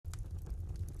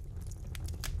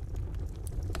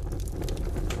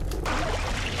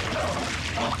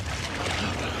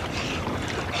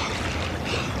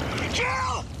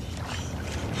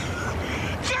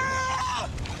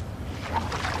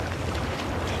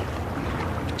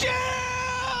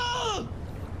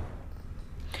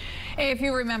If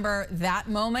you remember that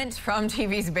moment from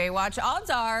TV's Baywatch, odds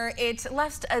are it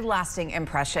left a lasting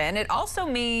impression. It also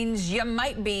means you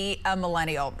might be a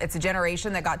millennial. It's a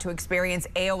generation that got to experience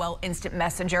AOL Instant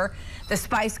Messenger, the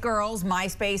Spice Girls,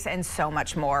 MySpace, and so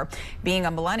much more. Being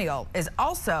a millennial is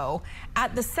also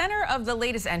at the center of the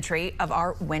latest entry of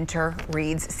our Winter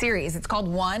Reads series. It's called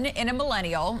One in a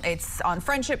Millennial. It's on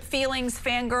friendship, feelings,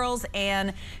 fangirls,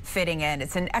 and fitting in.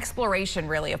 It's an exploration,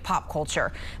 really, of pop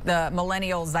culture, the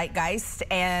millennial zeitgeist,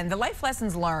 and the life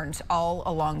lessons learned all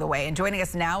along the way. And joining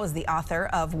us now is the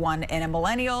author of One in a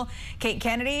Millennial, Kate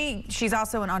Kennedy. She's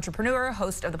also an entrepreneur,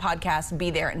 host of the podcast Be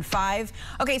There in 5.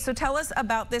 Okay, so tell us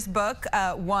about this book,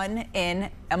 One in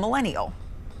a Millennial.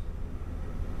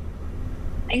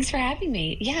 Thanks for having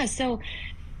me. Yeah, so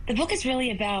the book is really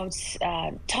about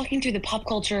talking through the pop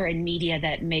culture and media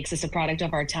that makes us a product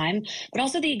of our time, but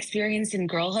also the experience in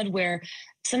girlhood where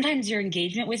sometimes your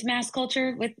engagement with mass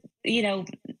culture, with,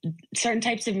 certain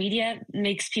types of media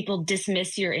makes people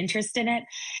dismiss your interest in it,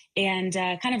 and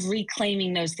kind of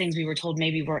reclaiming those things we were told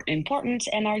maybe weren't important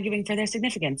and arguing for their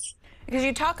significance. Because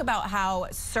you talk about how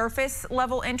surface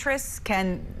level interests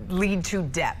can lead to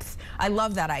depth. I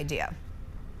love that idea.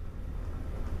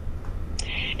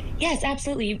 Yes,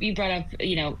 absolutely. You brought up,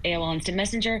 AOL Instant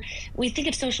Messenger. We think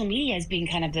of social media as being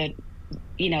kind of the,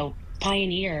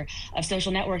 pioneer of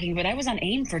social networking, but I was on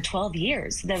AIM for 12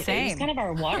 years. It was kind of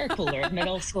our water cooler of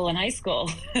middle school and high school.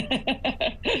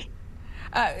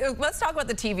 Let's talk about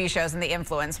the TV shows and the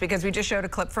influence, because we just showed a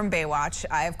clip from Baywatch.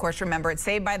 I, of course, remember it.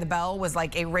 Saved by the Bell was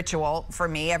like a ritual for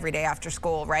me every day after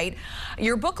school, right?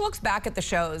 Your book looks back at the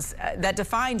shows that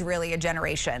defined really a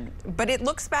generation, but it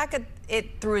looks back at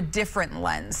it through a different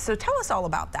lens. So tell us all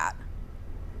about that.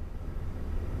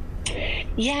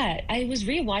 Yeah, I was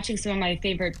rewatching some of my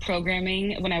favorite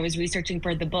programming when I was researching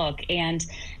for the book, and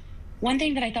one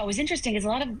thing that I thought was interesting is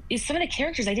some of the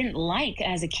characters I didn't like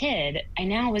as a kid, I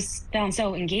now found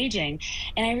so engaging.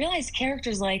 And I realized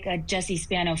characters like Jessie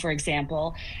Spano, for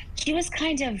example, she was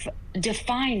kind of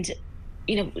defined,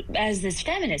 as this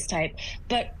feminist type.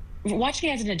 But watching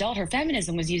it as an adult, her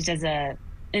feminism was used as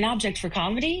an object for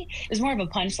comedy. It was more of a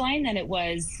punchline than it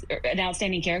was an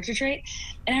outstanding character trait.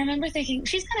 And I remember thinking,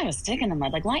 she's kind of a stick in the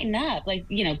mud, like, lighten up. Like,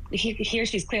 here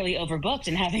she's clearly overbooked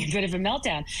and having a bit of a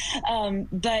meltdown.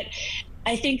 But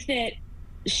I think that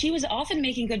she was often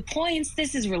making good points.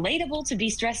 This is relatable, to be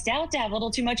stressed out, to have a little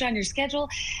too much on your schedule.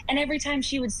 And every time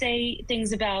she would say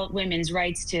things about women's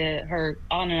rights to her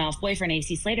on and off boyfriend,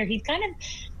 AC Slater, he'd kind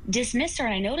of dismiss her.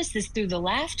 And I noticed this through the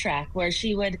laugh track, where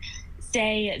she would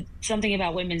say something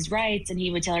about women's rights and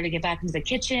he would tell her to get back into the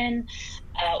kitchen,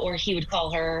 or she would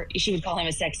call him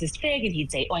a sexist pig, and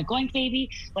he'd say, oink, oink, baby.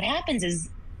 What happens is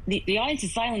the audience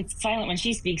is silent when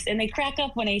she speaks, and they crack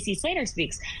up when AC Slater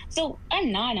speaks. So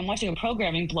I'm watching a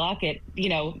programming block at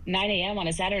 9 a.m. on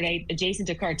a Saturday adjacent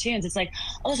to cartoons. It's like,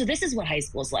 oh, so this is what high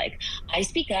school's like. I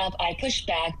speak up, I push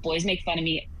back, boys make fun of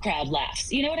me, crowd laughs.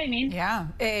 You know what I mean? Yeah,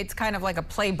 it's kind of like a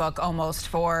playbook almost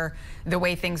for the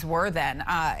way things were then.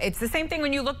 It's the same thing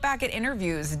when you look back at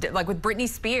interviews, like with Britney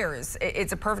Spears.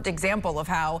 It's a perfect example of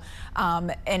how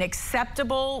an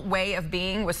acceptable way of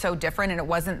being was so different, and it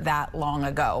wasn't that long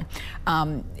ago.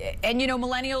 And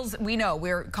millennials, we know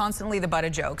we're constantly the butt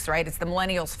of jokes, right? It's the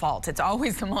millennials' fault. It's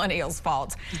always the millennials'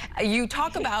 fault. You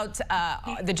talk about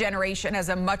the generation as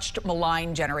a much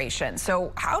maligned generation.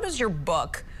 So how does your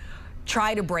book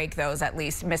try to break those, at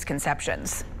least,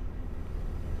 misconceptions?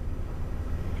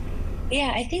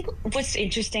 Yeah, I think what's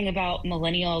interesting about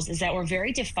millennials is that we're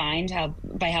very defined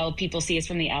by how people see us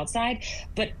from the outside,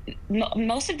 but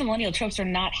most of the millennial tropes are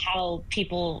not how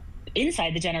people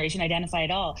inside the generation identify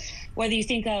at all. Whether you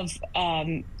think of,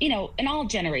 and all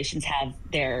generations have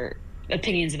their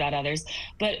opinions about others,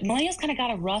 but millennials kind of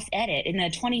got a rough edit in the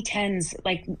 2010s,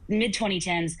 like mid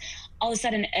 2010s. All of a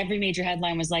sudden, every major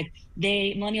headline was like,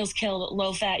 millennials kill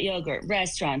low-fat yogurt,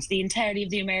 restaurants, the entirety of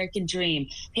the American dream,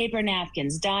 paper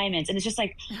napkins, diamonds. And it's just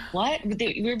like, what?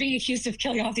 We're being accused of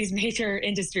killing off these major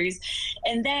industries.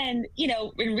 And then,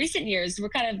 in recent years, we're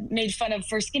kind of made fun of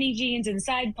for skinny jeans and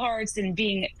side parts and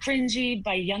being cringy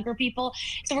by younger people.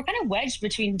 So we're kind of wedged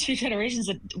between two generations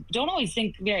that don't always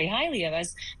think very highly of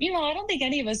us. Meanwhile, I don't think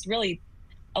any of us really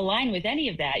align with any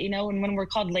of that, and when we're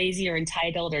called lazy or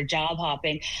entitled or job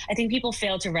hopping, I think people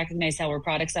fail to recognize how we're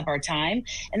products of our time.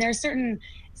 And there are certain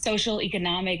social,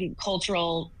 economic, and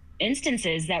cultural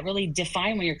instances that really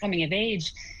define when you're coming of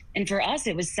age. And for us,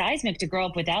 it was seismic to grow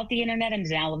up without the internet and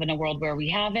to now live in a world where we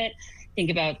have it. Think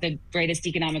about the greatest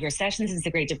economic recession since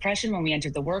the Great Depression, when we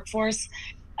entered the workforce.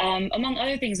 among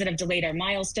other things that have delayed our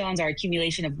milestones, our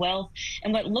accumulation of wealth,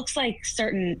 and what looks like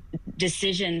certain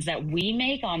decisions that we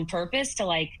make on purpose to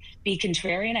like be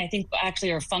contrarian, I think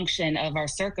actually are a function of our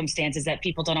circumstances that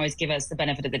people don't always give us the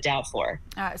benefit of the doubt for.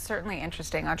 Certainly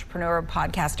interesting. Entrepreneur,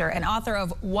 podcaster, and author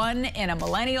of One in a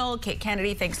Millennial. Kate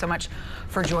Kennedy, thanks so much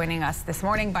for joining us this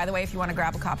morning. By the way, if you want to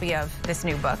grab a copy of this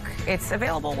new book, it's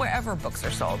available wherever books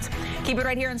are sold. Keep it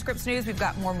right here on Scripps News. We've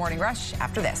got more Morning Rush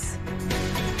after this.